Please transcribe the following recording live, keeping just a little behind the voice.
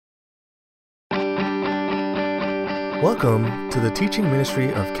Welcome to the teaching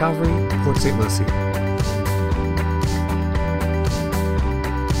ministry of Calvary, Port St. Lucie.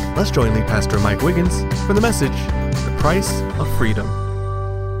 Let's join lead pastor Mike Wiggins for the message, The Price of Freedom.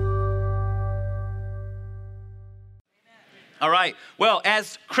 All right. Well,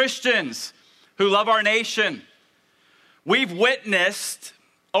 as Christians who love our nation, we've witnessed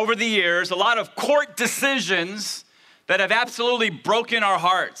over the years a lot of court decisions that have absolutely broken our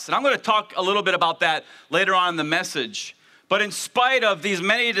hearts. And I'm going to talk a little bit about that later on in the message. But in spite of these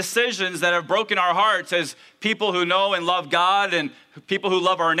many decisions that have broken our hearts as people who know and love God and people who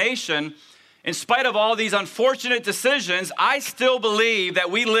love our nation, in spite of all these unfortunate decisions, I still believe that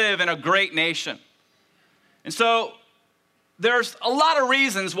we live in a great nation. And so there's a lot of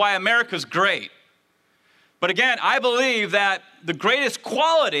reasons why America's great. But again, I believe that the greatest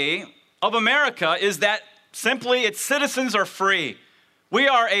quality of America is that simply its citizens are free. We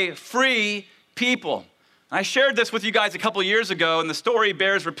are a free people. I shared this with you guys a couple years ago, and the story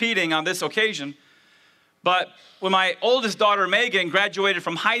bears repeating on this occasion. But when my oldest daughter, Megan, graduated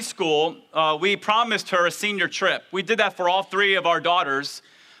from high school, we promised her a senior trip. We did that for all three of our daughters.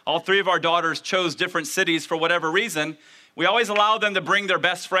 All three of our daughters chose different cities for whatever reason. We always allowed them to bring their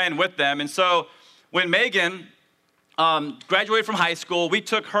best friend with them. And so when Megan graduated from high school, we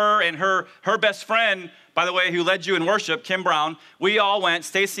took her and her best friend, by the way, who led you in worship, Kim Brown. We all went,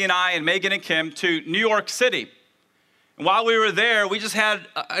 Stacy and I and Megan and Kim, to New York City. And while we were there, we just had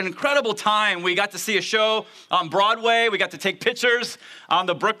an incredible time. We got to see a show on Broadway. We got to take pictures on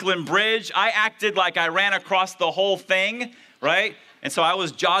the Brooklyn Bridge. I acted like I ran across the whole thing, right? And so I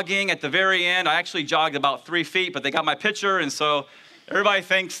was jogging at the very end. I actually jogged about 3 feet, but they got my picture, and so everybody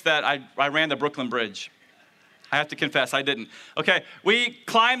thinks that I ran the Brooklyn Bridge. I have to confess, I didn't. Okay, we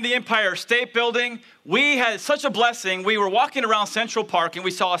climbed the Empire State Building. We had such a blessing. We were walking around Central Park, and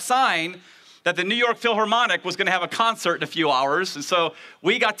we saw a sign that the New York Philharmonic was going to have a concert in a few hours. And so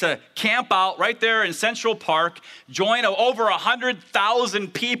we got to camp out right there in Central Park, join over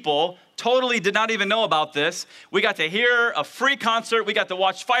 100,000 people. Totally did not even know about this. We got to hear a free concert. We got to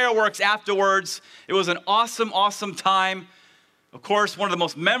watch fireworks afterwards. It was an awesome, awesome time. Of course, one of the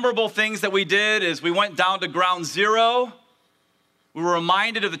most memorable things that we did is we went down to Ground Zero. We were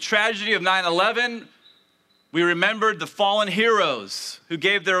reminded of the tragedy of 9/11. We remembered the fallen heroes who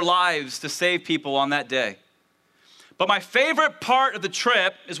gave their lives to save people on that day. But my favorite part of the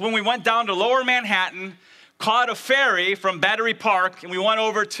trip is when we went down to Lower Manhattan, caught a ferry from Battery Park, and we went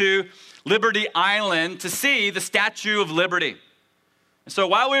over to Liberty Island to see the Statue of Liberty. And so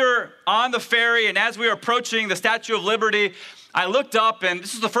while we were on the ferry and as we were approaching the Statue of Liberty, I looked up, and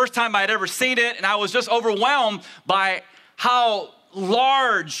this was the first time I had ever seen it, and I was just overwhelmed by how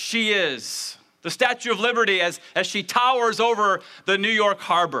large she is, the Statue of Liberty, as she towers over the New York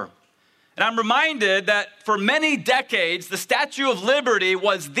harbor. And I'm reminded that for many decades, the Statue of Liberty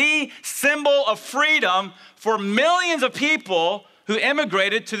was the symbol of freedom for millions of people who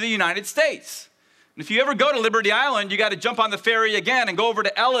immigrated to the United States. And if you ever go to Liberty Island, you got to jump on the ferry again and go over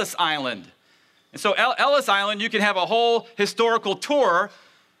to Ellis Island. And so Ellis Island, you can have a whole historical tour,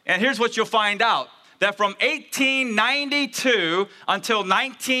 and here's what you'll find out. That from 1892 until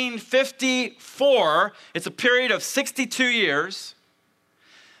 1954, it's a period of 62 years,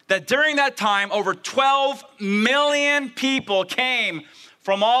 that during that time, over 12 million people came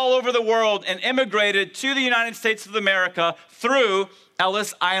from all over the world and immigrated to the United States of America through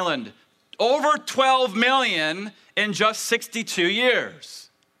Ellis Island. Over 12 million in just 62 years.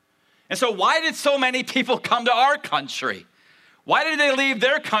 And so why did so many people come to our country? Why did they leave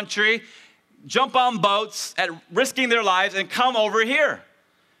their country, jump on boats, at risking their lives, and come over here?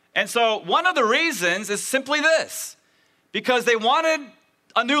 And so one of the reasons is simply this: because they wanted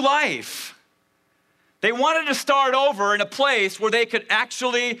a new life. They wanted to start over in a place where they could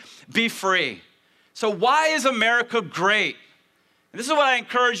actually be free. So why is America great? And this is what I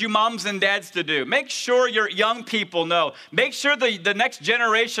encourage you moms and dads to do. Make sure your young people know. Make sure the next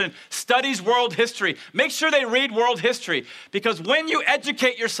generation studies world history. Make sure they read world history. Because when you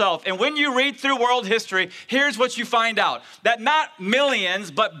educate yourself and when you read through world history, here's what you find out. That not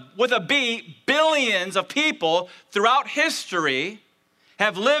millions, but with a B, billions of people throughout history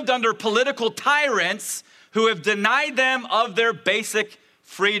have lived under political tyrants who have denied them of their basic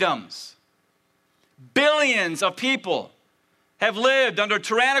freedoms. Billions of people have lived under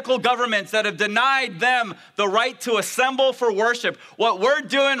tyrannical governments that have denied them the right to assemble for worship. What we're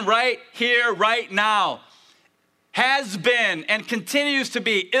doing right here, right now, has been and continues to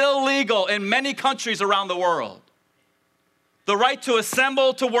be illegal in many countries around the world. the right to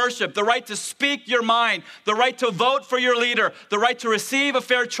assemble to worship, the right to speak your mind, the right to vote for your leader, the right to receive a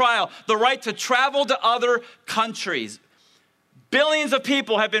fair trial, the right to travel to other countries. Billions of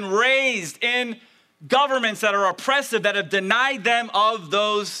people have been raised in governments that are oppressive, that have denied them of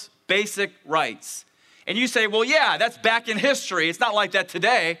those basic rights. And you say, well, yeah, that's back in history. It's not like that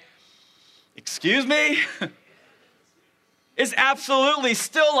today. Excuse me? It's absolutely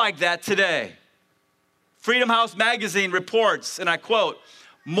still like that today. Freedom House magazine reports, and I quote,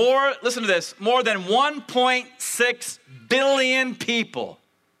 listen to this, more than 1.6 billion people,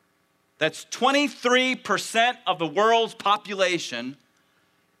 that's 23% of the world's population,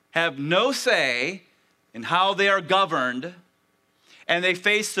 have no say in how they are governed, and they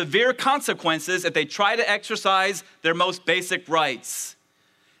face severe consequences if they try to exercise their most basic rights,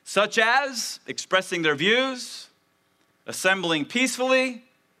 such as expressing their views, assembling peacefully,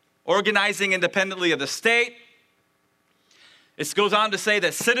 organizing independently of the state. It goes on to say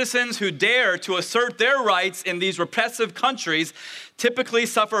that citizens who dare to assert their rights in these repressive countries typically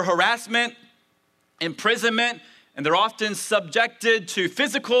suffer harassment, imprisonment, and they're often subjected to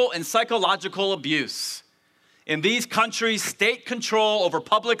physical and psychological abuse. In these countries, state control over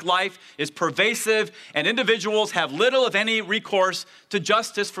public life is pervasive, and individuals have little, if any, recourse to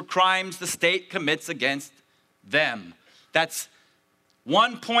justice for crimes the state commits against them. That's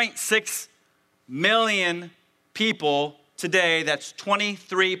 1.6 million people today. That's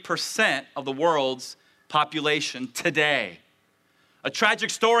 23% of the world's population today. A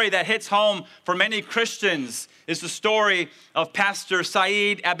tragic story that hits home for many Christians is the story of Pastor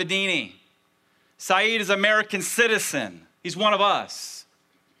Saeed Abedini. Saeed is an American citizen. He's one of us.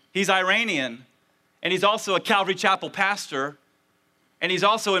 He's Iranian, and he's also a Calvary Chapel pastor, and he's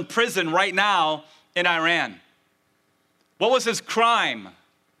also in prison right now in Iran. What was his crime?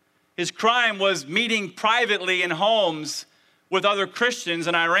 His crime was meeting privately in homes with other Christians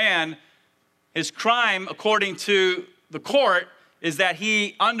in Iran. His crime, according to the court, is that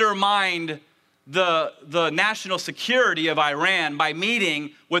he undermined the national security of Iran by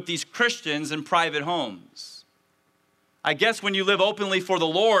meeting with these Christians in private homes. I guess when you live openly for the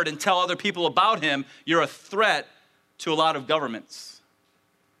Lord and tell other people about him, you're a threat to a lot of governments.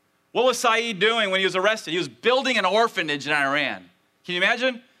 What was Saeed doing when he was arrested? He was building an orphanage in Iran. Can you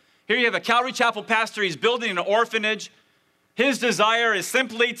imagine? Here you have a Calvary Chapel pastor. He's building an orphanage. His desire is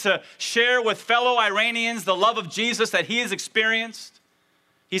simply to share with fellow Iranians the love of Jesus that he has experienced.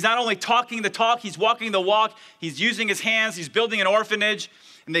 He's not only talking the talk, he's walking the walk. He's using his hands. He's building an orphanage.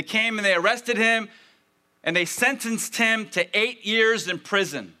 And they came and they arrested him, and they sentenced him to 8 years in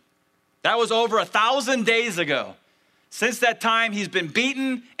prison. That was over 1,000 days ago. Since that time, he's been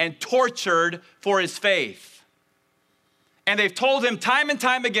beaten and tortured for his faith. And they've told him time and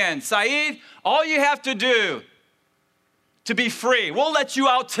time again, Saeed, all you have to do to be free, we'll let you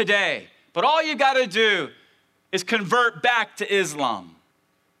out today, but all you got to do is convert back to Islam.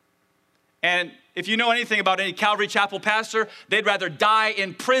 And if you know anything about any Calvary Chapel pastor, they'd rather die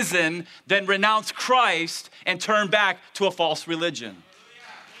in prison than renounce Christ and turn back to a false religion.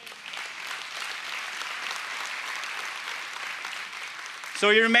 So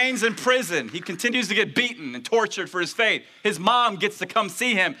he remains in prison. He continues to get beaten and tortured for his faith. His mom gets to come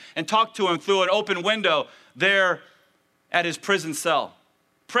see him and talk to him through an open window there at his prison cell.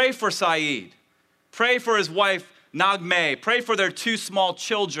 Pray for Saeed. Pray for his wife, Nagme. Pray for their 2 small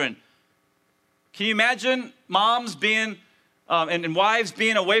children. Can you imagine moms being and wives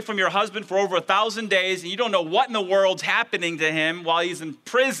being away from your husband for over 1,000 days, and you don't know what in the world's happening to him while he's in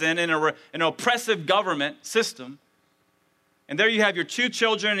prison in an oppressive government system? And there you have your 2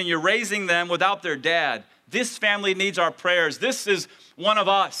 children, and you're raising them without their dad. This family needs our prayers. This is one of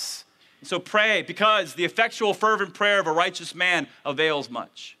us. So pray, because the effectual, fervent prayer of a righteous man avails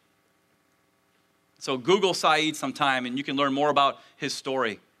much. So Google Saeed sometime, and you can learn more about his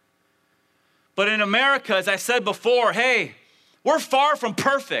story. But in America, as I said before, hey, we're far from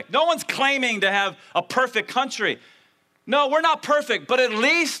perfect. No one's claiming to have a perfect country. No, we're not perfect, but at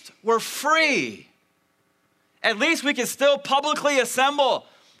least we're free. At least we can still publicly assemble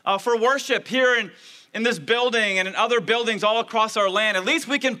for worship here in this building and in other buildings all across our land. At least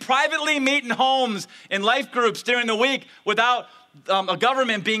we can privately meet in homes, in life groups during the week without a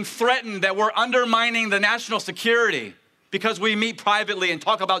government being threatened that we're undermining the national security because we meet privately and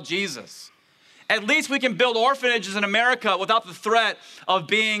talk about Jesus. At least we can build orphanages in America without the threat of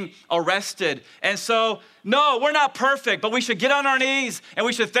being arrested. And so, no, we're not perfect, but we should get on our knees and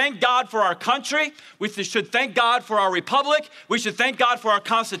we should thank God for our country. We should thank God for our republic. We should thank God for our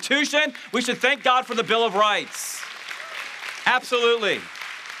Constitution. We should thank God for the Bill of Rights. Absolutely.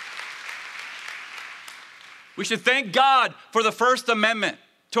 We should thank God for the First Amendment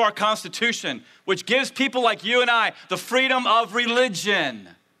to our Constitution, which gives people like you and I the freedom of religion,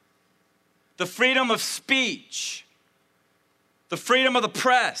 the freedom of speech, the freedom of the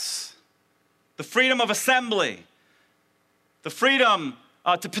press, the freedom of assembly, the freedom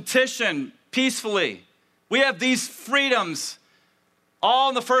to petition peacefully. We have these freedoms all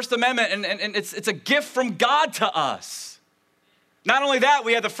in the First Amendment, and it's a gift from God to us. Not only that,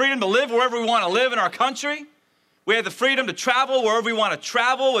 we have the freedom to live wherever we want to live in our country. We have the freedom to travel wherever we want to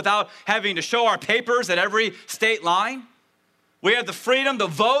travel without having to show our papers at every state line. We have the freedom to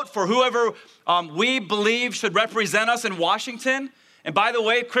vote for whoever we believe should represent us in Washington. And by the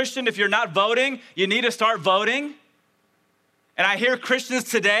way, Christian, if you're not voting, you need to start voting. And I hear Christians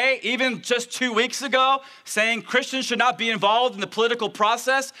today, even just 2 weeks ago, saying Christians should not be involved in the political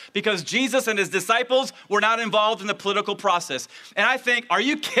process because Jesus and his disciples were not involved in the political process. And I think, are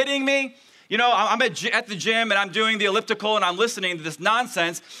you kidding me? You know, I'm at the gym and I'm doing the elliptical and I'm listening to this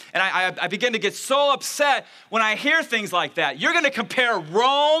nonsense. And I begin to get so upset when I hear things like that. You're going to compare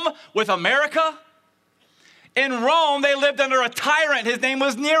Rome with America? In Rome, they lived under a tyrant. His name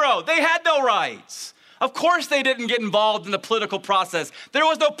was Nero. They had no rights. Of course they didn't get involved in the political process. There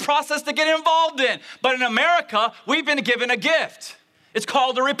was no process to get involved in. But in America, we've been given a gift. It's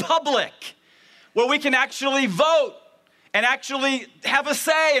called a republic, where we can actually vote and actually have a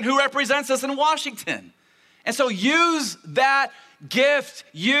say in who represents us in Washington. And so use that gift,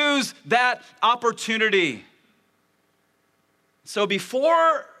 use that opportunity. So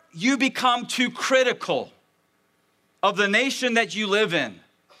before you become too critical of the nation that you live in,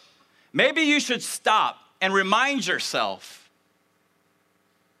 maybe you should stop and remind yourself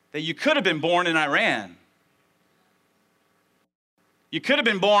that you could have been born in Iran. You could have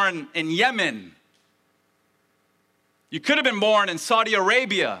been born in Yemen. You could have been born in Saudi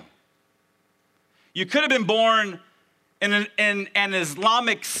Arabia. You could have been born in an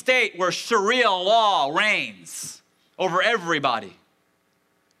Islamic state where Sharia law reigns over everybody,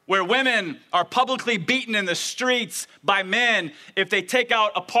 where women are publicly beaten in the streets by men if they take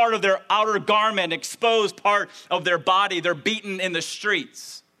out a part of their outer garment, exposed part of their body, they're beaten in the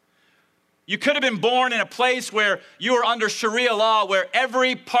streets. You could have been born in a place where you are under Sharia law, where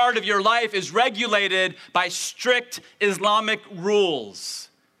every part of your life is regulated by strict Islamic rules.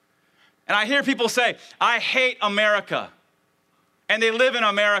 And I hear people say, I hate America, and they live in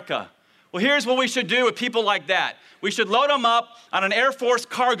America. Well, here's what we should do with people like that. We should load them up on an Air Force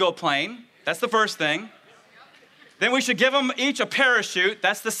cargo plane. That's the first thing. Then we should give them each a parachute.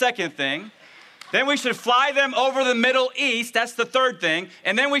 That's the second thing. Then we should fly them over the Middle East. That's the third thing.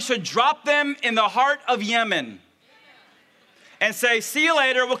 And then we should drop them in the heart of Yemen and say, see you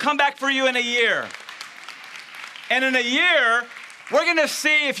later. We'll come back for you in a year. And in a year, we're going to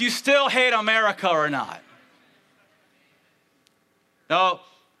see if you still hate America or not. No,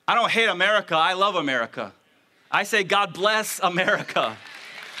 I don't hate America. I love America. I say, God bless America.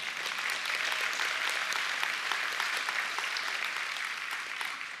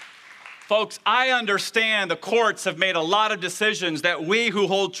 Folks, I understand the courts have made a lot of decisions that we who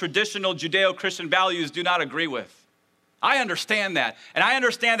hold traditional Judeo-Christian values do not agree with. I understand that, and I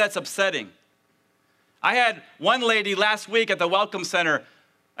understand that's upsetting. I had one lady last week at the Welcome Center,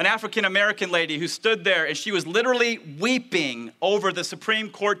 an African-American lady who stood there, and she was literally weeping over the Supreme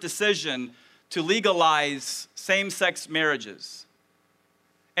Court decision to legalize same-sex marriages.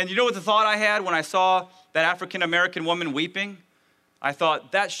 And you know what the thought I had when I saw that African-American woman weeping? I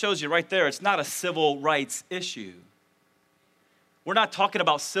thought, that shows you right there, it's not a civil rights issue. We're not talking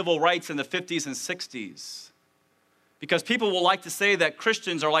about civil rights in the 50s and 60s. Because people will like to say that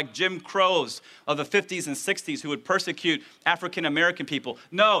Christians are like Jim Crows of the 50s and 60s who would persecute African-American people.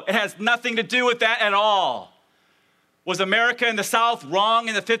 No, it has nothing to do with that at all. Was America and the South wrong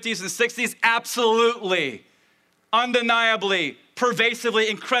in the 50s and 60s? Absolutely. Undeniably, pervasively,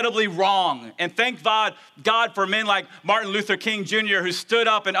 incredibly wrong. And thank God for men like Martin Luther King Jr., who stood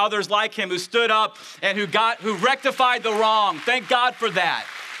up, and others like him who stood up and who rectified the wrong. Thank God for that.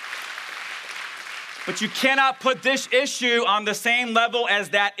 But you cannot put this issue on the same level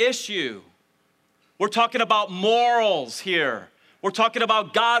as that issue. We're talking about morals here. We're talking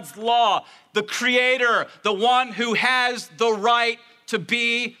about God's law, the creator, the one who has the right to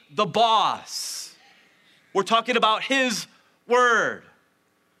be the boss. We're talking about his word.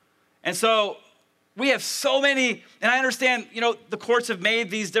 And so we have so many, and I understand, the courts have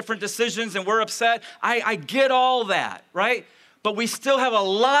made these different decisions and we're upset. I get all that, right? But we still have a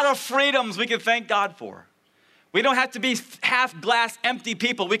lot of freedoms we can thank God for. We don't have to be half glass empty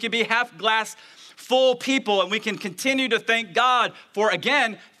people. We can be half glass full people, and we can continue to thank God for,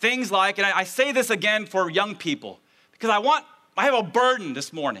 again, things like, and I say this again for young people, because I have a burden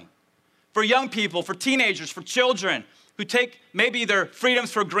this morning for young people, for teenagers, for children who take maybe their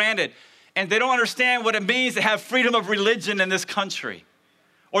freedoms for granted, and they don't understand what it means to have freedom of religion in this country,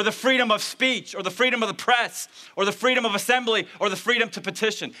 or the freedom of speech, or the freedom of the press, or the freedom of assembly, or the freedom to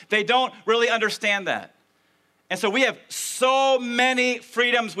petition. They don't really understand that. And so we have so many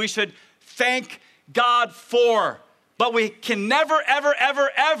freedoms we should thank God for. But we can never, ever, ever,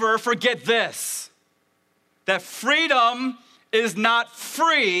 ever forget this, that freedom is not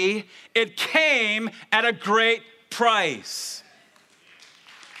free. It came at a great price.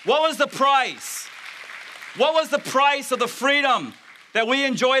 What was the price? What was the price of the freedom that we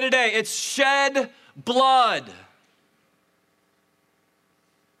enjoy today? It's shed blood.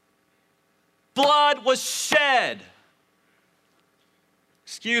 Blood was shed.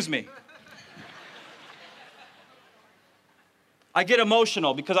 Excuse me. I get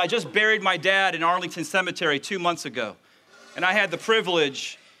emotional because I just buried my dad in Arlington Cemetery 2 months ago. And I had the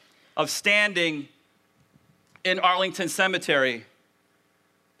privilege of standing in Arlington Cemetery,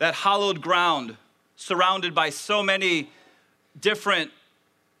 that hallowed ground, surrounded by so many different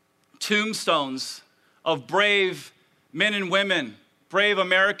tombstones of brave men and women, brave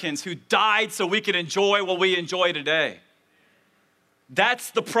Americans who died so we could enjoy what we enjoy today.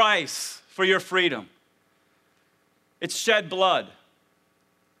 That's the price for your freedom. It's shed blood.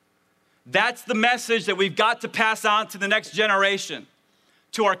 That's the message that we've got to pass on to the next generation,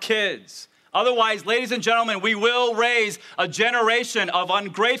 to our kids. Otherwise, ladies and gentlemen, we will raise a generation of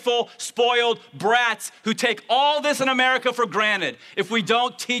ungrateful, spoiled brats who take all this in America for granted if we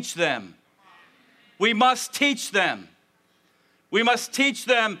don't teach them. We must teach them. We must teach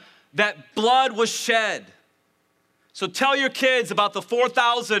them that blood was shed. So tell your kids about the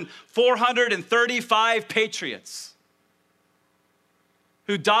 4,435 patriots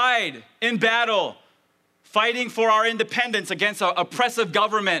who died in battle fighting for our independence against an oppressive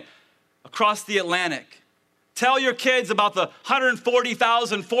government across the Atlantic. Tell your kids about the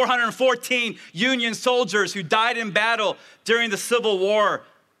 140,414 Union soldiers who died in battle during the Civil War,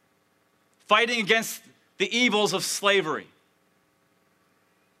 fighting against the evils of slavery.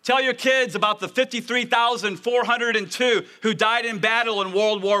 Tell your kids about the 53,402 who died in battle in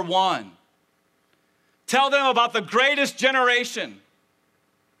World War I. Tell them about the greatest generation,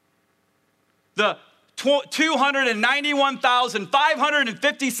 the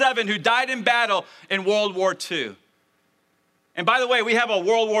 291,557 who died in battle in World War II. And by the way, we have a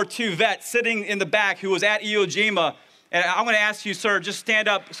World War II vet sitting in the back who was at Iwo Jima. And I'm going to ask you, sir, just stand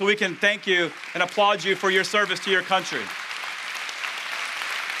up so we can thank you and applaud you for your service to your country.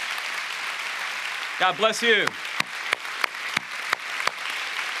 God bless you.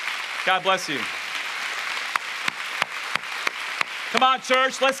 God bless you. Come on,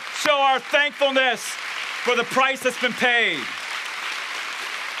 church, let's show our thankfulness for the price that's been paid.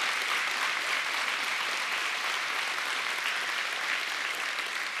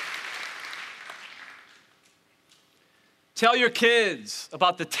 Tell your kids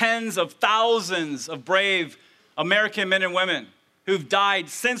about the tens of thousands of brave American men and women who've died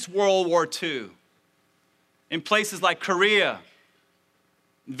since World War II in places like Korea,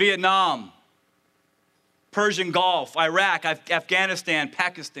 Vietnam, Persian Gulf, Iraq, Afghanistan,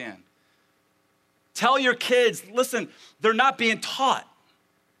 Pakistan. Tell your kids, listen, they're not being taught.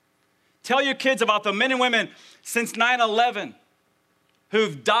 Tell your kids about the men and women since 9/11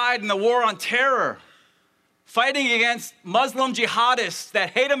 who've died in the war on terror, fighting against Muslim jihadists that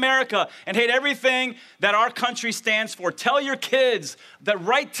hate America and hate everything that our country stands for. Tell your kids that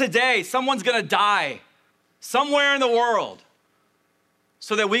right today, someone's gonna die somewhere in the world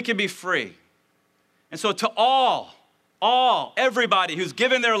so that we can be free. And so to everybody who's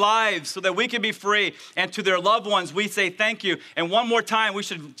given their lives so that we can be free, and to their loved ones, we say thank you. And one more time, we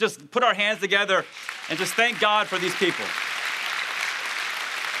should just put our hands together and just thank God for these people.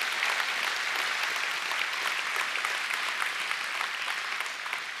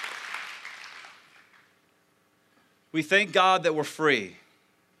 We thank God that we're free.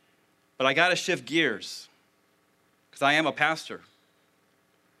 But I got to shift gears because I am a pastor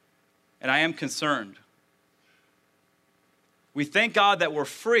and I am concerned. We thank God that we're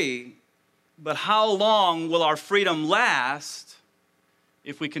free, but how long will our freedom last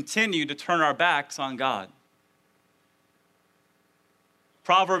if we continue to turn our backs on God?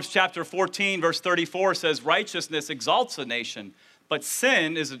 Proverbs chapter 14, verse 34 says, righteousness exalts a nation, but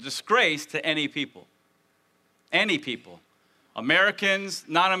sin is a disgrace to any people. Any people. Americans,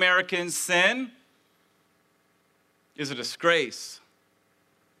 non-Americans, sin is a disgrace,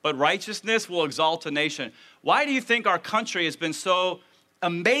 but righteousness will exalt a nation. Why do you think our country has been so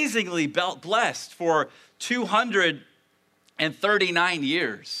amazingly blessed for 239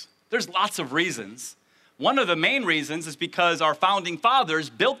 years? There's lots of reasons. One of the main reasons is because our founding fathers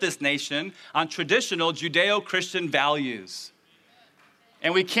built this nation on traditional Judeo-Christian values.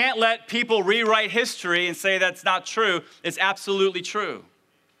 And we can't let people rewrite history and say that's not true. It's absolutely true.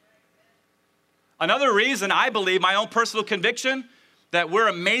 Another reason, I believe, my own personal conviction, that we're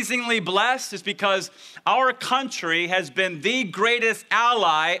amazingly blessed is because our country has been the greatest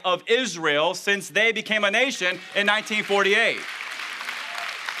ally of Israel since they became a nation in 1948.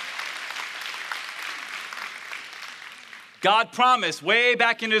 God promised way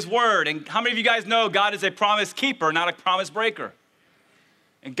back in his word, and how many of you guys know God is a promise keeper, not a promise breaker?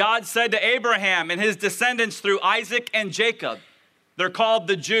 And God said to Abraham and his descendants through Isaac and Jacob, they're called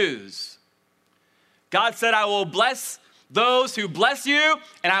the Jews. God said, I will bless those who bless you,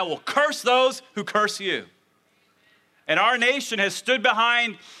 and I will curse those who curse you. And our nation has stood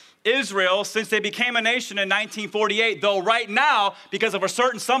behind Israel since they became a nation in 1948, though right now, because of a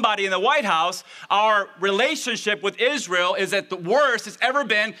certain somebody in the White House, our relationship with Israel is at the worst it's ever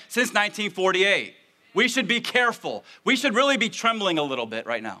been since 1948. We should be careful. We should really be trembling a little bit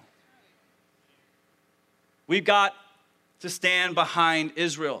right now. We've got to stand behind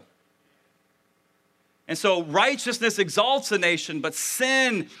Israel. And so righteousness exalts a nation, but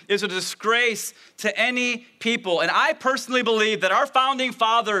sin is a disgrace to any people. And I personally believe that our founding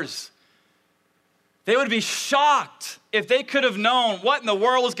fathers, they would be shocked if they could have known what in the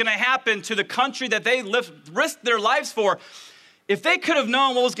world was going to happen to the country that they risked their lives for. If they could have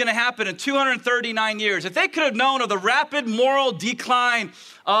known what was going to happen in 239 years, if they could have known of the rapid moral decline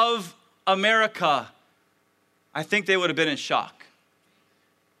of America, I think they would have been in shock.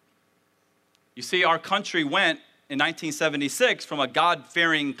 You see, our country went in 1976 from a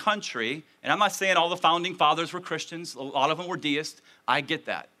God-fearing country, and I'm not saying all the founding fathers were Christians, a lot of them were deists, I get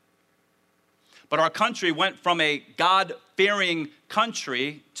that. But our country went from a God-fearing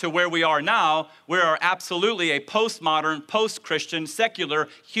country to where we are now. We are absolutely a postmodern, post-Christian, secular,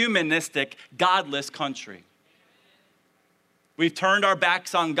 humanistic, godless country. We've turned our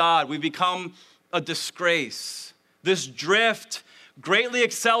backs on God. We've become a disgrace. This drift greatly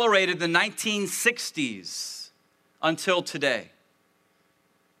accelerated in the 1960s until today.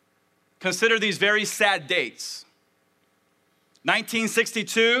 Consider these very sad dates.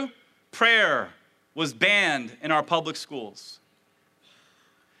 1962, prayer was banned in our public schools.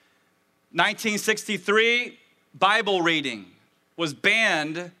 1963, Bible reading was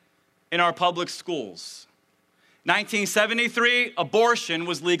banned in our public schools. 1973, abortion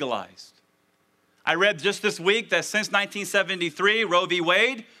was legalized. I read just this week that since 1973, Roe v.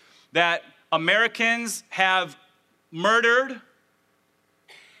 Wade, that Americans have murdered,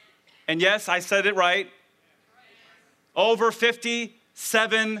 and yes, I said it right, over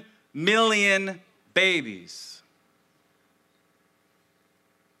 57 million babies.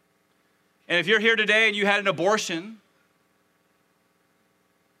 And if you're here today and you had an abortion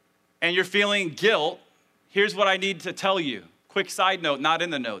and you're feeling guilt, here's what I need to tell you. Quick side note, not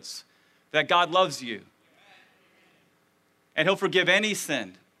in the notes, that God loves you. And he'll forgive any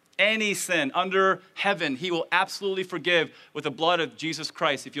sin under heaven. He will absolutely forgive with the blood of Jesus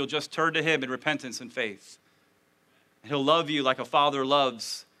Christ if you'll just turn to him in repentance and faith. He'll love you like a father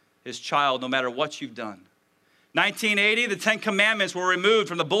loves his child, no matter what you've done. 1980, the 10 Commandments were removed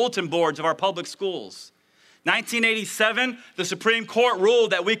from the bulletin boards of our public schools. 1987, the Supreme Court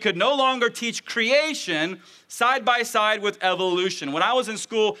ruled that we could no longer teach creation side by side with evolution. When I was in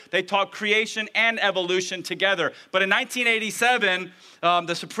school, they taught creation and evolution together. But in 1987,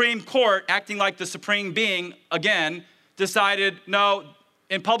 the Supreme Court, acting like the supreme being again, decided, no,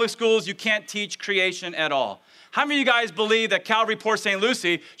 in public schools, you can't teach creation at all. How many of you guys believe that Calvary Port St.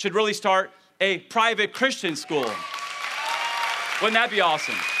 Lucie should really start a private Christian school? Wouldn't that be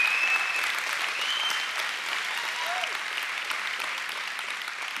awesome?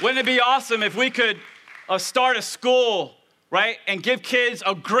 Wouldn't it be awesome if we could start a school, right, and give kids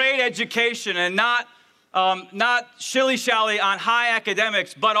a great education and not shilly-shally on high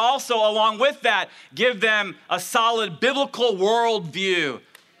academics, but also along with that, give them a solid biblical worldview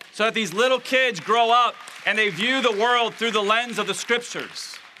so that these little kids grow up and they view the world through the lens of the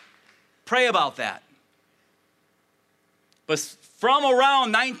scriptures. Pray about that. But from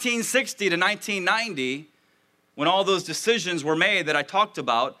around 1960 to 1990, when all those decisions were made that I talked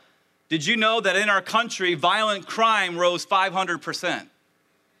about, did you know that in our country, violent crime rose 500%?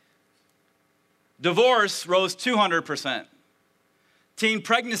 Divorce rose 200%. Teen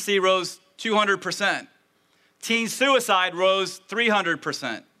pregnancy rose 200%. Teen suicide rose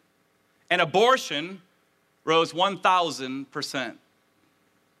 300%. And abortion rose 1,000%.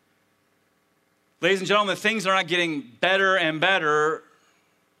 Ladies and gentlemen, things are not getting better and better.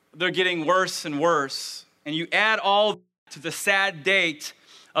 They're getting worse and worse. And you add all to the sad date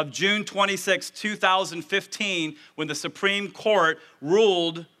of June 26, 2015, when the Supreme Court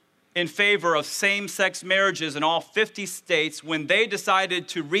ruled in favor of same-sex marriages in all 50 states, when they decided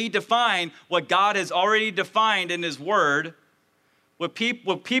to redefine what God has already defined in His Word. What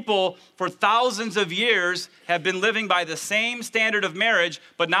people for thousands of years have been living by the same standard of marriage,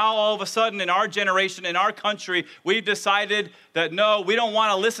 but now all of a sudden in our generation, in our country, we've decided that no, we don't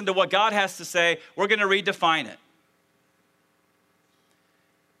want to listen to what God has to say. We're going to redefine it.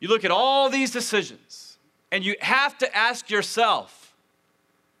 You look at all these decisions, and you have to ask yourself,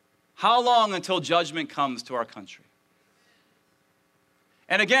 how long until judgment comes to our country?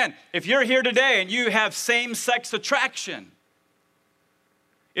 And again, if you're here today and you have same-sex attraction,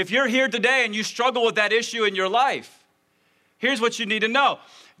 if you're here today and you struggle with that issue in your life, here's what you need to know.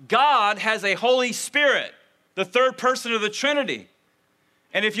 God has a Holy Spirit, the third person of the Trinity.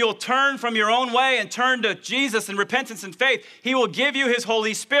 And if you'll turn from your own way and turn to Jesus in repentance and faith, He will give you His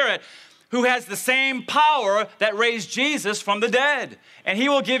Holy Spirit, who has the same power that raised Jesus from the dead. And He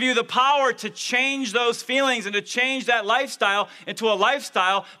will give you the power to change those feelings and to change that lifestyle into a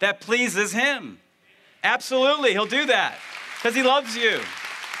lifestyle that pleases Him. Absolutely, He'll do that because He loves you.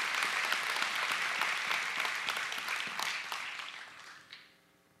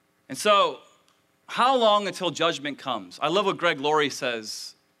 And so, how long until judgment comes? I love what Greg Laurie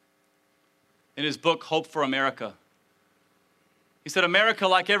says in his book, Hope for America. He said, America,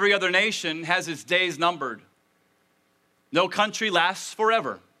 like every other nation, has its days numbered. No country lasts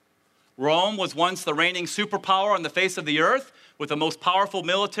forever. Rome was once the reigning superpower on the face of the earth, with the most powerful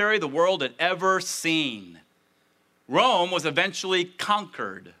military the world had ever seen. Rome was eventually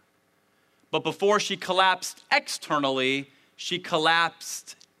conquered. But before she collapsed externally, she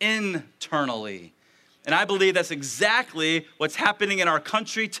collapsed internally. And I believe that's exactly what's happening in our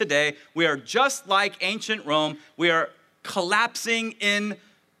country today. We are just like ancient Rome. We are collapsing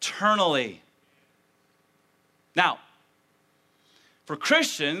internally. Now, for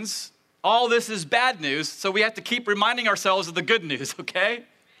Christians, all this is bad news, so we have to keep reminding ourselves of the good news, okay?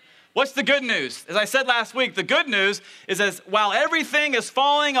 What's the good news? As I said last week, the good news is that while everything is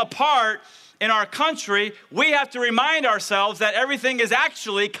falling apart in our country, we have to remind ourselves that everything is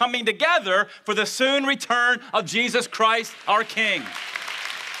actually coming together for the soon return of Jesus Christ, our King.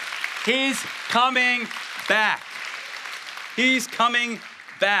 He's coming back. He's coming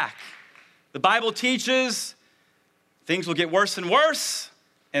back. The Bible teaches things will get worse and worse,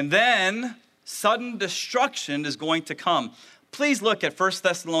 and then sudden destruction is going to come. Please look at 1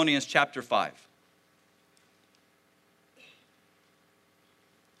 Thessalonians chapter 5.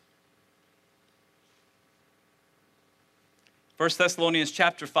 1 Thessalonians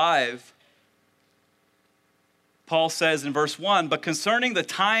chapter 5, Paul says in verse 1, "But concerning the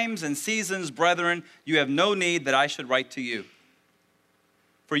times and seasons, brethren, you have no need that I should write to you.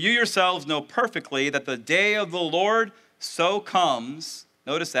 For you yourselves know perfectly that the day of the Lord so comes,"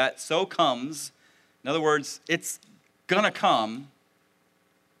 notice that, so comes. In other words, it's gonna come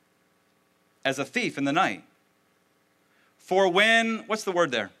as a thief in the night. For when, what's the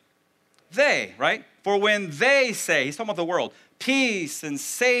word there? They, right? For when they say, he's talking about the world, peace and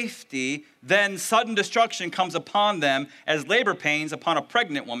safety, then sudden destruction comes upon them as labor pains upon a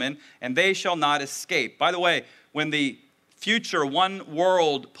pregnant woman, and they shall not escape. By the way, when the future one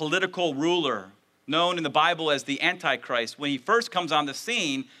world political ruler, known in the Bible as the Antichrist, when he first comes on the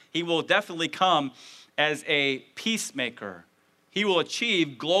scene, he will definitely come as a peacemaker. He will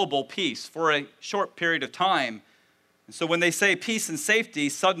achieve global peace for a short period of time. And so when they say peace and safety,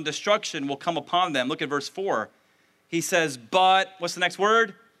 sudden destruction will come upon them. Look at verse 4. He says, but, what's the next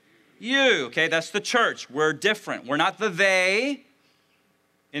word? You. Okay, that's the church. We're different. We're not the they.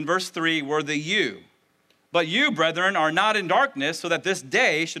 In verse 3, we're the you. But you, brethren, are not in darkness, so that this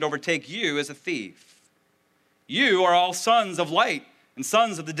day should overtake you as a thief. You are all sons of light and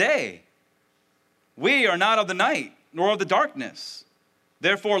sons of the day. We are not of the night, nor of the darkness.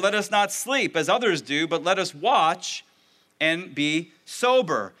 Therefore, let us not sleep as others do, but let us watch and be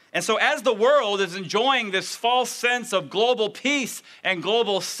sober. And so as the world is enjoying this false sense of global peace and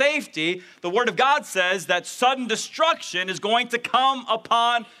global safety, the Word of God says that sudden destruction is going to come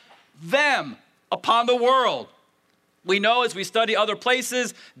upon them, upon the world. We know as we study other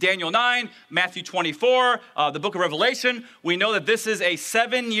places, Daniel 9, Matthew 24, the book of Revelation, we know that this is a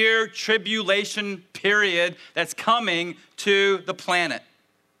 7-year tribulation period that's coming to the planet.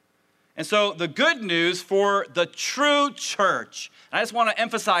 And so the good news for the true church, and I just want to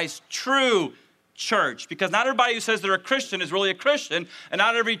emphasize true church, because not everybody who says they're a Christian is really a Christian, and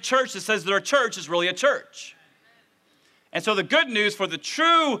not every church that says they're a church is really a church. And so the good news for the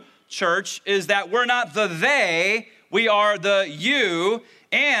true church is that we're not the they, we are the you.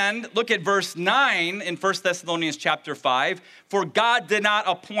 And look at verse 9 in 1 Thessalonians chapter 5. For God did not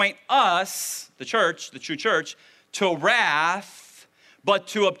appoint us, the church, the true church, to wrath, but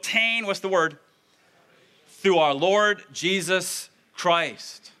to obtain, what's the word? Through our Lord Jesus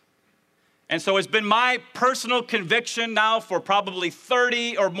Christ. And so it's been my personal conviction now for probably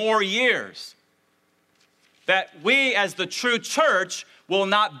 30 or more years that we as the true church will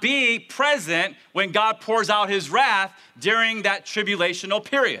not be present when God pours out his wrath during that tribulational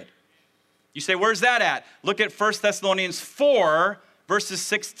period. You say, where's that at? Look at 1 Thessalonians 4, verses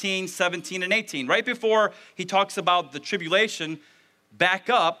 16, 17, and 18. Right before he talks about the tribulation, back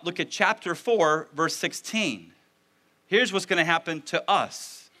up, look at chapter 4, verse 16. Here's what's going to happen to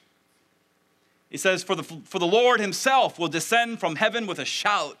us. He says, for the Lord himself will descend from heaven with a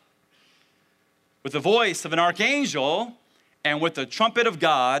shout, with the voice of an archangel, and with the trumpet of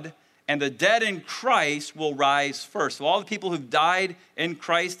God, and the dead in Christ will rise first. So all the people who've died in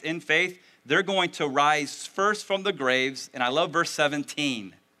Christ in faith, they're going to rise first from the graves. And I love verse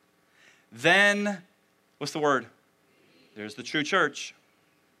 17. Then, what's the word? There's the true church.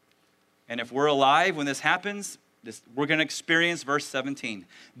 And if we're alive when this happens, we're going to experience verse 17.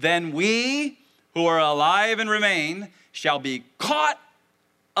 Then we who are alive and remain shall be caught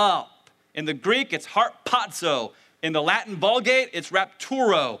up. In the Greek, it's harpazo. In the Latin Vulgate, it's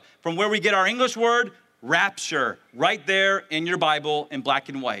rapturo, from where we get our English word, rapture, right there in your Bible in black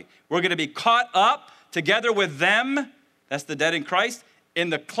and white. We're going to be caught up together with them, that's the dead in Christ,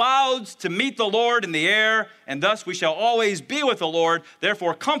 in the clouds to meet the Lord in the air, and thus we shall always be with the Lord.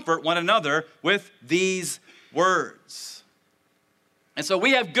 Therefore, comfort one another with these words. And so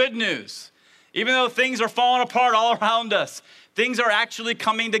we have good news. Even though things are falling apart all around us, things are actually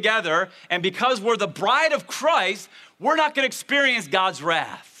coming together. And because we're the bride of Christ, we're not going to experience God's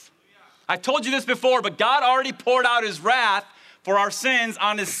wrath. I've told you this before, but God already poured out his wrath for our sins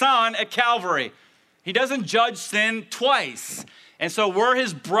on his son at Calvary. He doesn't judge sin twice. And so we're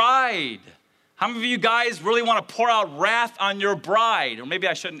his bride. How many of you guys really want to pour out wrath on your bride? Or maybe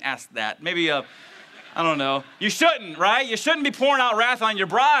I shouldn't ask that. Maybe I don't know. You shouldn't, right? You shouldn't be pouring out wrath on your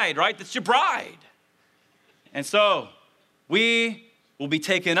bride, right? That's your bride. And so we will be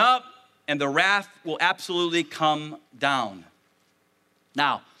taken up and the wrath will absolutely come down.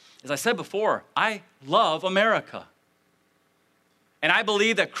 Now, as I said before, I love America. And I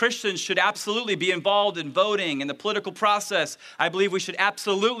believe that Christians should absolutely be involved in voting in the political process. I believe we should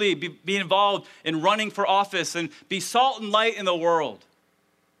absolutely be involved in running for office and be salt and light in the world.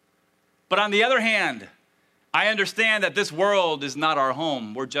 But on the other hand, I understand that this world is not our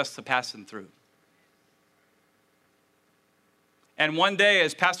home. We're just passing through. And one day,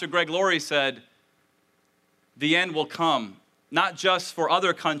 as Pastor Greg Laurie said, the end will come, not just for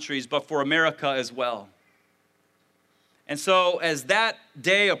other countries, but for America as well. And so as that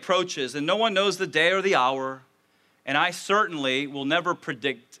day approaches, and no one knows the day or the hour, and I certainly will never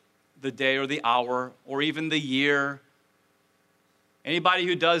predict the day or the hour or even the year. Anybody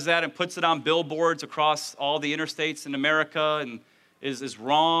who does that and puts it on billboards across all the interstates in America and is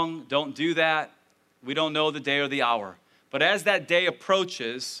wrong. Don't do that. We don't know the day or the hour. But as that day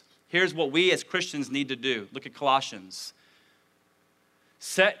approaches, here's what we as Christians need to do. Look at Colossians.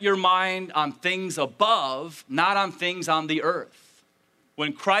 Set your mind on things above, not on things on the earth.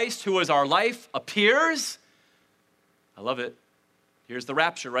 When Christ, who is our life, appears, I love it. Here's the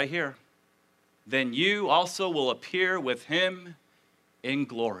rapture right here. Then you also will appear with him in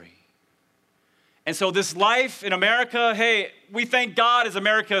glory. And so this life in America, hey, we thank God as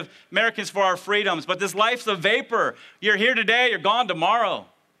Americans for our freedoms, but this life's a vapor. You're here today, you're gone tomorrow.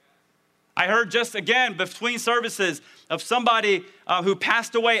 I heard just again between services of somebody who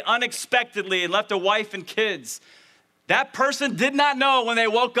passed away unexpectedly and left a wife and kids. That person did not know when they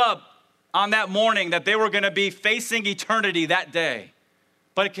woke up on that morning that they were going to be facing eternity that day.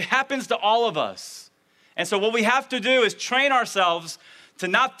 But it happens to all of us. And so what we have to do is train ourselves to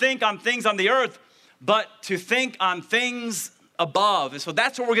not think on things on the earth, but to think on things above. And so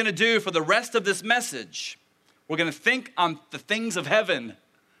that's what we're going to do for the rest of this message. We're going to think on the things of heaven.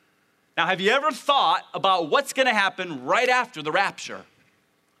 Now, have you ever thought about what's going to happen right after the rapture?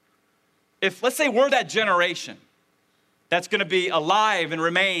 If, let's say, we're that generation that's going to be alive and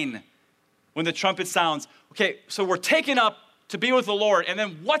remain when the trumpet sounds. Okay, so we're taken up to be with the Lord, and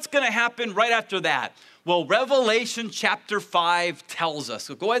then what's going to happen right after that? Well, Revelation chapter 5 tells us.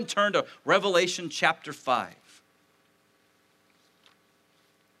 So go ahead and turn to Revelation chapter 5.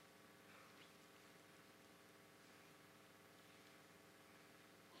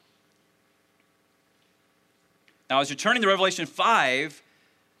 Now, as you're turning to Revelation 5,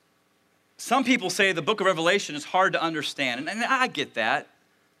 some people say the book of Revelation is hard to understand. And I get that.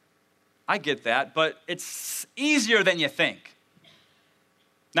 But it's easier than you think.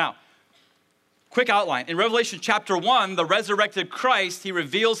 Now, quick outline. In Revelation chapter 1, the resurrected Christ, he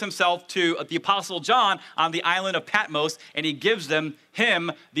reveals himself to the Apostle John on the island of Patmos, and he gives him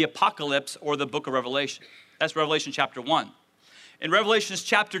the apocalypse, or the book of Revelation. That's Revelation chapter 1. In Revelations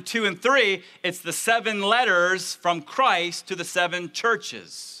chapter 2 and 3, it's the 7 letters from Christ to the 7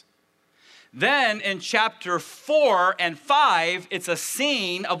 churches. Then in chapter 4 and 5, it's a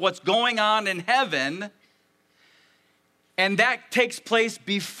scene of what's going on in heaven. And that takes place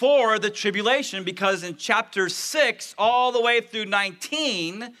before the tribulation, because in chapter 6 all the way through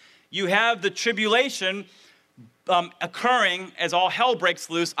 19, you have the tribulation occurring as all hell breaks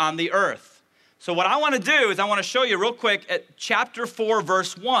loose on the earth. So what I want to do is I want to show you real quick at chapter 4,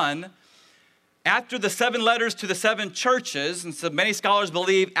 verse 1, after the 7 letters to the 7 churches, and so many scholars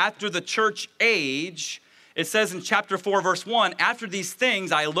believe after the church age, it says in chapter 4, verse 1, after these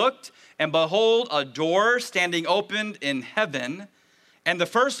things I looked, and behold, a door standing open in heaven, and the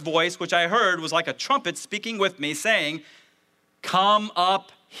first voice which I heard was like a trumpet speaking with me, saying, come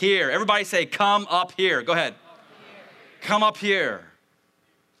up here. Everybody say, come up here. Go ahead. Come up here.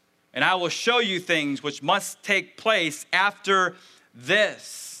 And I will show you things which must take place after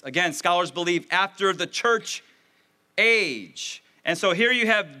this. Again, scholars believe after the church age. And so here you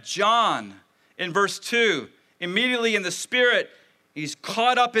have John in verse 2. Immediately in the Spirit, he's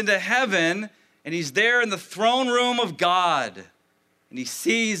caught up into heaven, and he's there in the throne room of God. And he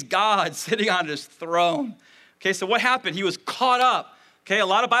sees God sitting on his throne. Okay, so what happened? He was caught up. Okay, a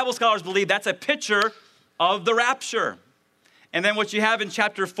lot of Bible scholars believe that's a picture of the rapture. And then what you have in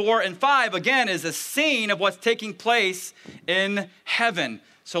chapter 4 and 5, again, is a scene of what's taking place in heaven.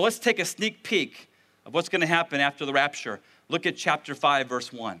 So let's take a sneak peek of what's going to happen after the rapture. Look at chapter 5,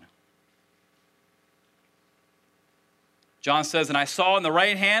 verse 1. John says, and I saw in the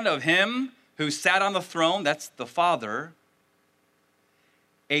right hand of him who sat on the throne, that's the Father,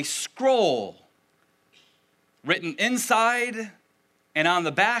 a scroll written inside and on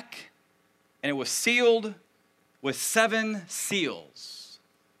the back, and it was sealed with 7 seals.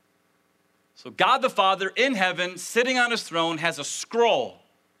 So God the Father in heaven, sitting on his throne, has a scroll.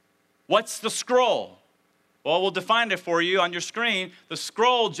 What's the scroll? Well, we'll define it for you on your screen. The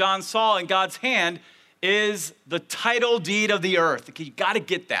scroll John saw in God's hand is the title deed of the earth. You got to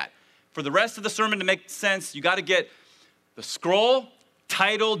get that. For the rest of the sermon to make sense, you got to get the scroll,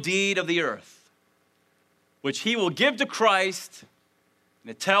 title deed of the earth, which he will give to Christ. And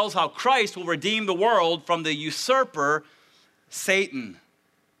it tells how Christ will redeem the world from the usurper, Satan.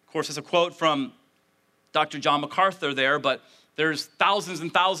 Of course, it's a quote from Dr. John MacArthur there, but there's thousands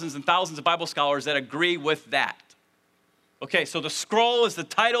and thousands and thousands of Bible scholars that agree with that. Okay, so the scroll is the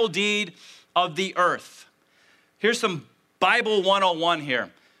title deed of the earth. Here's some Bible 101 here.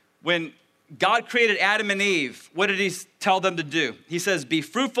 When God created Adam and Eve, what did he tell them to do? He says, be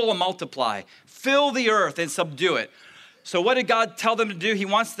fruitful and multiply, fill the earth and subdue it. So what did God tell them to do? He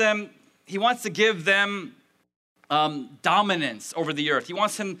wants to give them dominance over the earth. He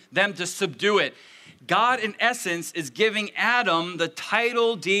wants them to subdue it. God, in essence, is giving Adam the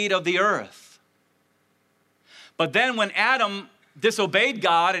title deed of the earth. But then when Adam disobeyed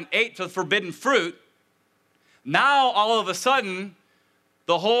God and ate the forbidden fruit, now all of a sudden,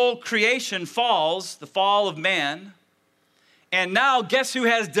 the whole creation falls, the fall of man. And now guess who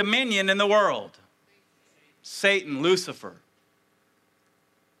has dominion in the world? Satan, Lucifer.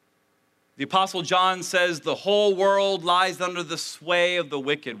 The Apostle John says the whole world lies under the sway of the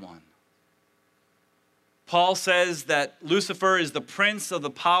wicked one. Paul says that Lucifer is the prince of the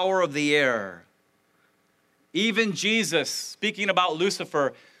power of the air. Even Jesus, speaking about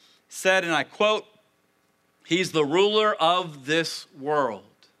Lucifer, said, and I quote, he's the ruler of this world.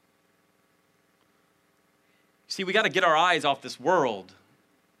 See, we got to get our eyes off this world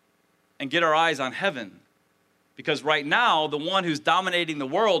and get our eyes on heaven. Because right now, the one who's dominating the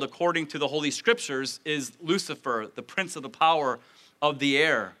world, according to the Holy Scriptures, is Lucifer, the prince of the power of the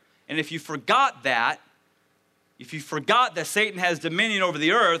air. And if you forgot that Satan has dominion over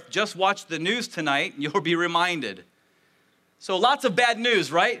the earth, just watch the news tonight and you'll be reminded. So lots of bad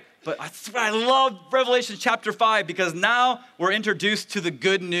news, right? But I love Revelation chapter 5 because now we're introduced to the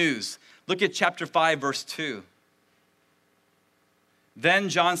good news. Look at chapter 5, verse 2. Then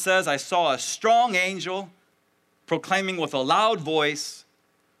John says, I saw a strong angel proclaiming with a loud voice,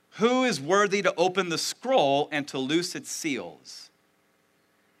 who is worthy to open the scroll and to loose its seals?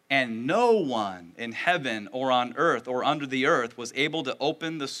 And no one in heaven or on earth or under the earth was able to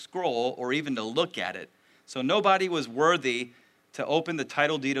open the scroll or even to look at it. So nobody was worthy to open the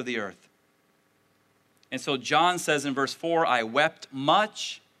title deed of the earth. And so John says in verse 4, I wept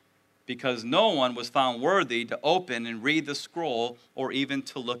much because no one was found worthy to open and read the scroll or even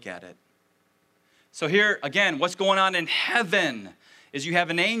to look at it. So here, again, what's going on in heaven is you have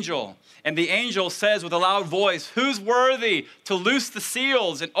an angel, and the angel says with a loud voice, who's worthy to loose the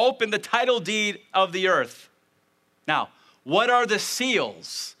seals and open the title deed of the earth? Now, what are the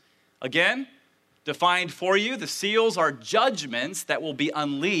seals? Again, defined for you, the seals are judgments that will be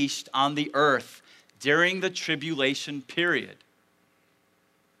unleashed on the earth during the tribulation period.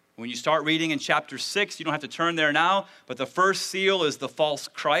 When you start reading in chapter 6, you don't have to turn there now, but the first seal is the false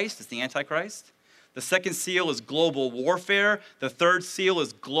Christ, it's the Antichrist. The second seal is global warfare. The third seal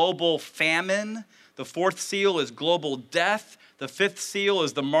is global famine. The fourth seal is global death. The fifth seal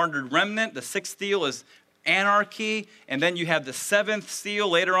is the martyred remnant. The sixth seal is anarchy. And then you have the seventh seal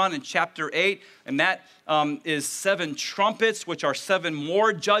later on in chapter 8, and that is 7 trumpets, which are 7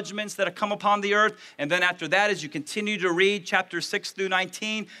 more judgments that have come upon the earth. And then after that, as you continue to read chapter 6 through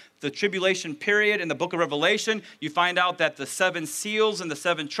 19, the tribulation period in the book of Revelation, you find out that the 7 seals and the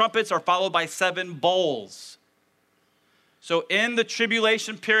 7 trumpets are followed by 7 bowls. So in the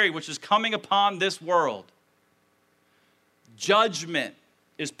tribulation period, which is coming upon this world, judgment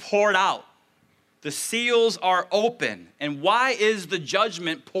is poured out. The seals are open. And why is the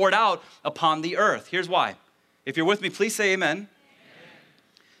judgment poured out upon the earth? Here's why. If you're with me, please say amen. Amen.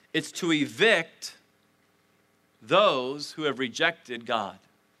 It's to evict those who have rejected God.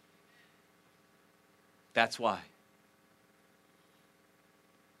 That's why.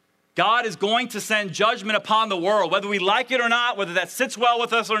 God is going to send judgment upon the world, whether we like it or not, whether that sits well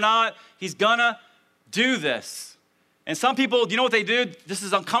with us or not. He's gonna do this. And some people, you know what they do? This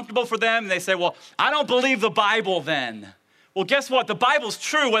is uncomfortable for them. And they say, well, I don't believe the Bible then. Well, guess what? The Bible's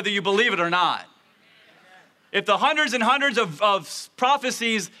true whether you believe it or not. If the hundreds and hundreds of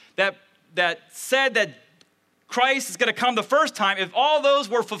prophecies that said that Christ is going to come the first time, if all those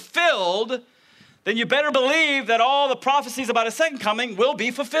were fulfilled, then you better believe that all the prophecies about a second coming will be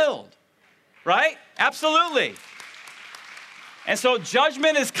fulfilled. Right? Absolutely. And so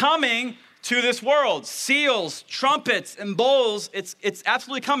judgment is coming to this world. Seals, trumpets, and bowls, it's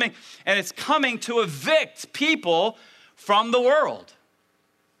absolutely coming. And it's coming to evict people from the world.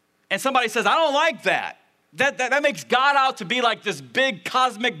 And somebody says, I don't like that. That makes God out to be like this big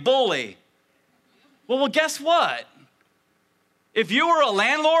cosmic bully. Well, guess what? If you were a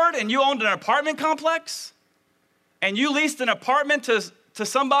landlord and you owned an apartment complex and you leased an apartment to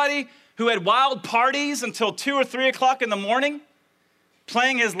somebody who had wild parties until 2 or 3 o'clock in the morning,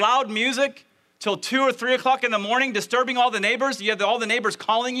 playing his loud music till 2 or 3 o'clock in the morning, disturbing all the neighbors, you have all the neighbors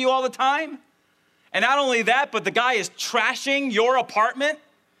calling you all the time. And not only that, but the guy is trashing your apartment.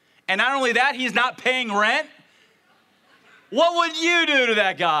 And not only that, he's not paying rent. What would you do to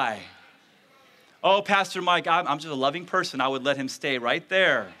that guy? Oh, Pastor Mike, I'm just a loving person. I would let him stay right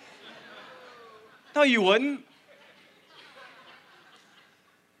there. No, you wouldn't.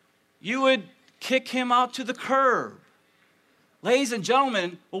 You would kick him out to the curb. Ladies and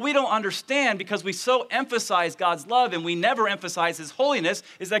gentlemen, what we don't understand, because we so emphasize God's love and we never emphasize his holiness,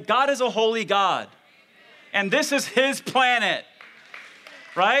 is that God is a holy God. And this is his planet,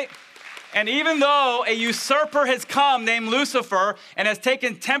 right? And even though a usurper has come named Lucifer and has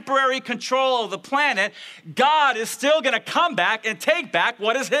taken temporary control of the planet, God is still going to come back and take back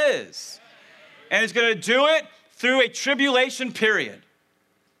what is his. And he's going to do it through a tribulation period.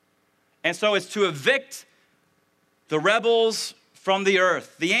 And so it's to evict the rebels from the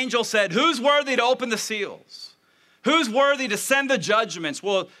earth. The angel said, who's worthy to open the seals? Who's worthy to send the judgments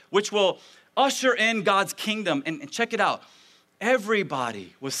which will usher in God's kingdom? And check it out.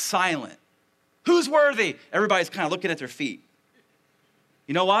 Everybody was silent. Who's worthy? Everybody's kind of looking at their feet.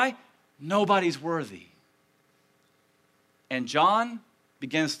 You know why? Nobody's worthy. And John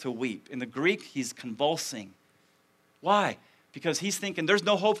begins to weep. In the Greek, he's convulsing. Why? Because he's thinking there's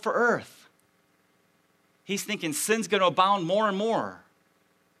no hope for earth. He's thinking sin's going to abound more and more.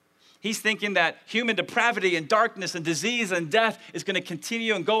 He's thinking that human depravity and darkness and disease and death is going to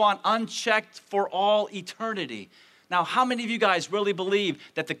continue and go on unchecked for all eternity. Now, how many of you guys really believe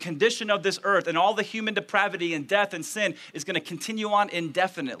that the condition of this earth and all the human depravity and death and sin is going to continue on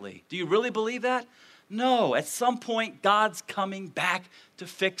indefinitely? Do you really believe that? No. At some point, God's coming back to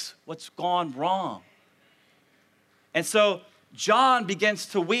fix what's gone wrong. And so John begins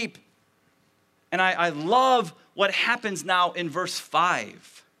to weep. And I love what happens now in verse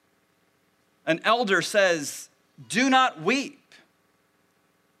 5. An elder says, "Do not weep.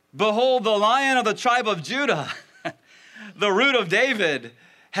 Behold, the Lion of the tribe of Judah, the Root of David,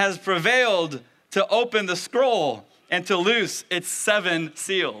 has prevailed to open the scroll and to loose its 7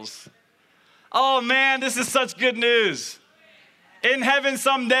 seals." Oh man, this is such good news. In heaven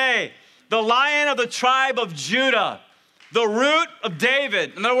someday, the Lion of the tribe of Judah, the Root of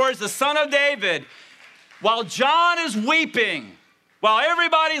David, in other words, the Son of David, while John is weeping, while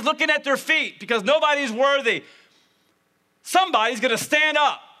everybody's looking at their feet because nobody's worthy, somebody's going to stand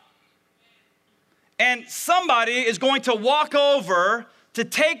up. And somebody is going to walk over to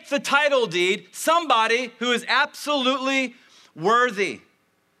take the title deed, somebody who is absolutely worthy.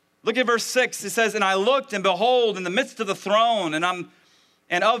 Look at verse 6. It says, "And I looked, and behold, in the midst of the throne,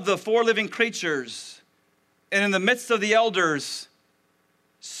 and of the 4 living creatures, and in the midst of the elders,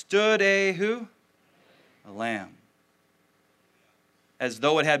 stood a" who? "A lamb, as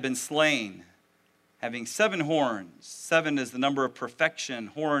though it had been slain, having 7 horns. 7 is the number of perfection,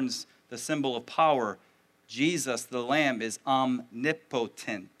 horns the symbol of power." Jesus, the Lamb, is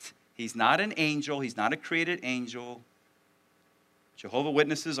omnipotent. He's not an angel. He's not a created angel. Jehovah's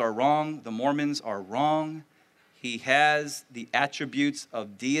Witnesses are wrong. The Mormons are wrong. He has the attributes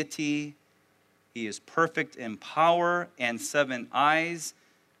of deity. He is perfect in power and 7 eyes.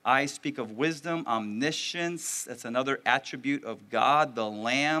 Eyes speak of wisdom, omniscience. That's another attribute of God. The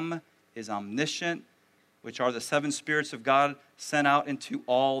Lamb is omniscient, which are the 7 spirits of God sent out into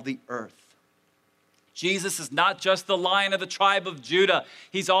all the earth. Jesus is not just the Lion of the tribe of Judah.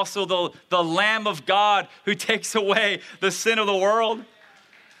 He's also the Lamb of God who takes away the sin of the world,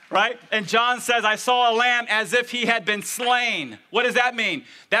 right? And John says, "I saw a lamb as if he had been slain." What does that mean?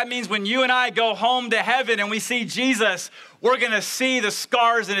 That means when you and I go home to heaven and we see Jesus, we're going to see the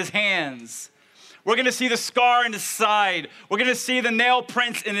scars in his hands. We're going to see the scar in his side. We're going to see the nail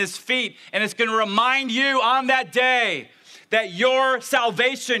prints in his feet. And it's going to remind you on that day that your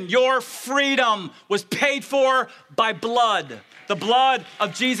salvation, your freedom was paid for by blood, the blood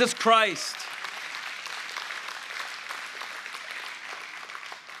of Jesus Christ.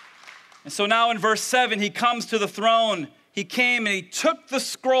 And so now in verse 7, he comes to the throne. He came and he took the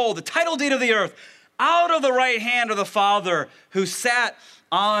scroll, the title deed of the earth, out of the right hand of the Father who sat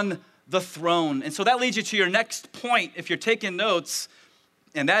on the throne. And so that leads you to your next point if you're taking notes,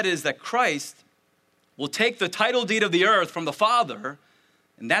 and that is that Christ will take the title deed of the earth from the Father,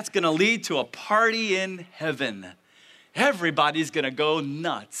 and that's going to lead to a party in heaven. Everybody's going to go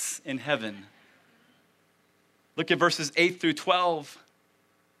nuts in heaven. Look at verses 8 through 12.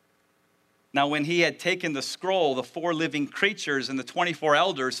 "Now when he had taken the scroll, the 4 living creatures and the 24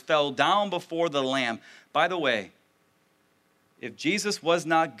 elders fell down before the Lamb." By the way, if Jesus was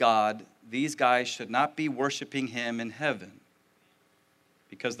not God, these guys should not be worshiping him in heaven.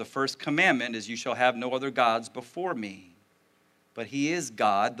 Because the first commandment is, "You shall have no other gods before me." But he is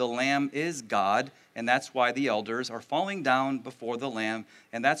God, the Lamb is God, and that's why the elders are falling down before the Lamb,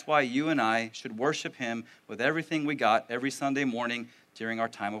 and that's why you and I should worship him with everything we got every Sunday morning during our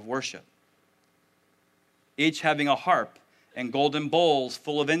time of worship. Each having a harp and golden bowls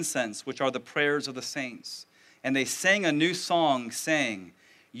full of incense, which are the prayers of the saints. And they sang a new song, saying,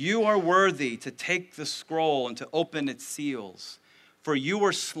 "You are worthy to take the scroll and to open its seals. For you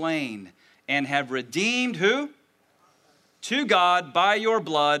were slain and have redeemed" who? "To God by your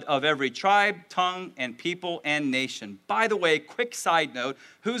blood of every tribe, tongue, and people and nation." By the way, quick side note,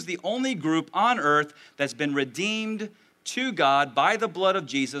 who's the only group on earth that's been redeemed to God by the blood of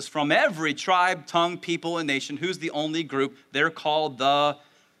Jesus from every tribe, tongue, people, and nation? Who's the only group? They're called the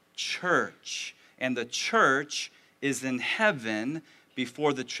church. And the church is in heaven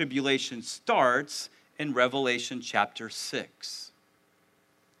before the tribulation starts in Revelation chapter 6.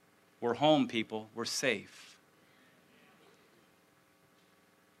 We're home, people. We're safe.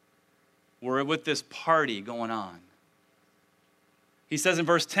 We're with this party going on. He says in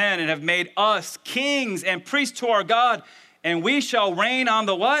verse 10, "And have made us kings and priests to our God, and we shall reign on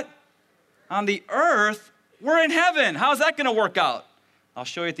the" what? "On the earth." We're in heaven. How's that going to work out? I'll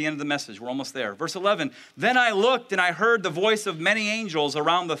show you at the end of the message. We're almost there. Verse 11, "Then I looked and I heard the voice of many angels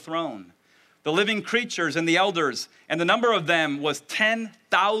around the throne, the living creatures and the elders, and the number of them was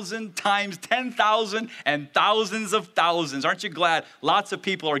 10,000 times 10,000 and thousands of thousands. Aren't you glad? Lots of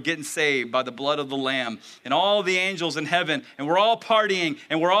people are getting saved by the blood of the Lamb, and all the angels in heaven, and we're all partying,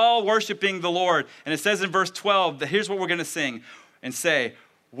 and we're all worshiping the Lord. And it says in verse 12, that here's what we're going to sing and say,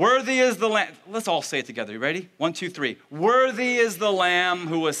 "Worthy is the Lamb." Let's all say it together. You ready? 1, 2, 3. "Worthy is the Lamb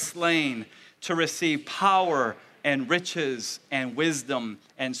who was slain to receive power, and riches and wisdom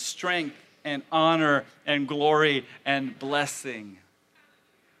and strength and honor and glory and blessing.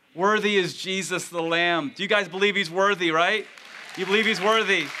 Worthy is Jesus the Lamb. Do you guys believe he's worthy, right? You believe he's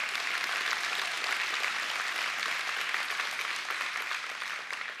worthy?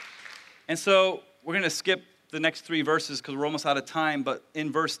 And so we're going to skip the next 3 verses because we're almost out of time. But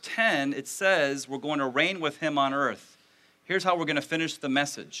in verse 10, it says we're going to reign with him on earth. Here's how we're going to finish the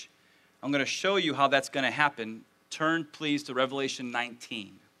message. I'm going to show you how that's going to happen. Turn, please, to Revelation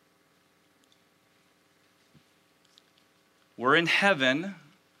 19. We're in heaven.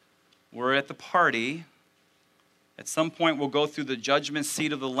 We're at the party. At some point, we'll go through the judgment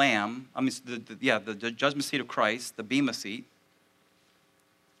seat of the Lamb. The judgment seat of Christ, the Bema seat.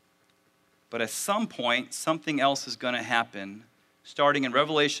 But at some point, something else is going to happen, starting in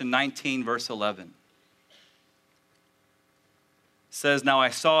Revelation 19, verse 11. It says, "Now I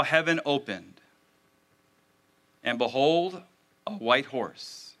saw heaven opened, and behold, a white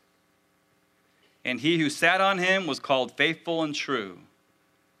horse. And he who sat on him was called Faithful and True.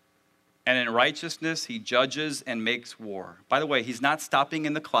 And in righteousness he judges and makes war." By the way, he's not stopping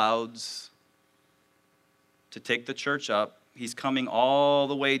in the clouds to take the church up. He's coming all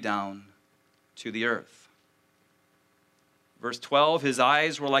the way down to the earth. Verse 12, "His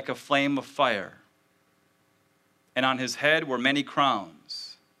eyes were like a flame of fire, and on his head were many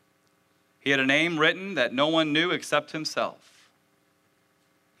crowns. He had a name written that no one knew except himself.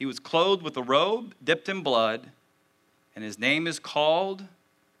 He was clothed with a robe dipped in blood, and his name is called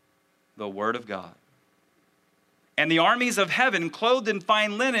the Word of God. And the armies of heaven, clothed in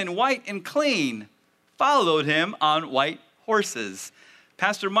fine linen, white and clean, followed him on white horses."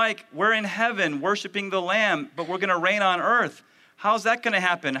 Pastor Mike, we're in heaven worshiping the Lamb, but we're going to reign on earth. How's that going to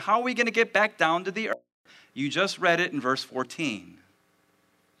happen? How are we going to get back down to the earth? You just read it in verse 14.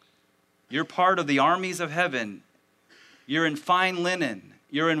 You're part of the armies of heaven. You're in fine linen.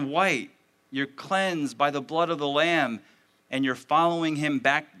 You're in white. You're cleansed by the blood of the Lamb, and you're following him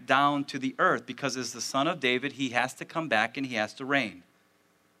back down to the earth because as the Son of David, he has to come back and he has to reign.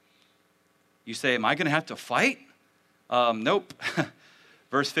 You say, am I going to have to fight? Nope.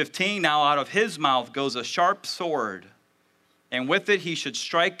 Verse 15, "Now out of his mouth goes a sharp sword, and with it he should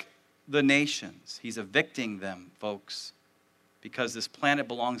strike the nations." He's evicting them, folks, because this planet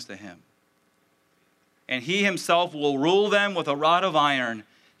belongs to him. "And he himself will rule them with a rod of iron.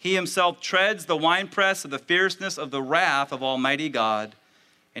 He himself treads the winepress of the fierceness of the wrath of Almighty God.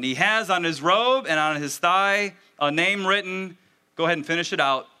 And he has on his robe and on his thigh a name written." Go ahead and finish it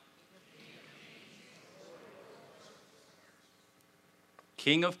out.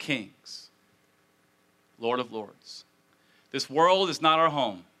 King of Kings, Lord of Lords. This world is not our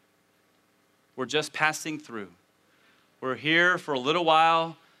home. We're just passing through. We're here for a little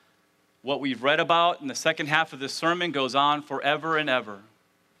while. What we've read about in the second half of this sermon goes on forever and ever.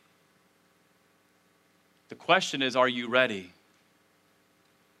 The question is, are you ready?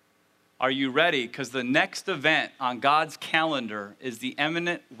 Are you ready? Because the next event on God's calendar is the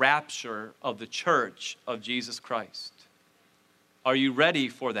imminent rapture of the church of Jesus Christ. Are you ready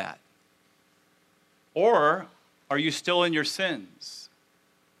for that? Or are you still in your sins?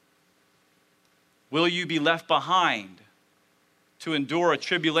 Will you be left behind to endure a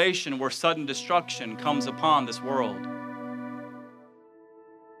tribulation where sudden destruction comes upon this world?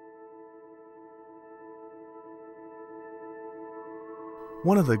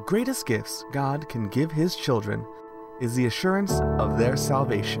 One of the greatest gifts God can give his children is the assurance of their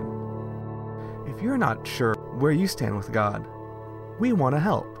salvation. If you're not sure where you stand with God, we want to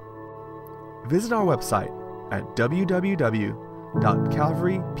help. Visit our website at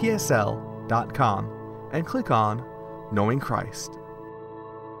www.calvarypsl.com and click on Knowing Christ.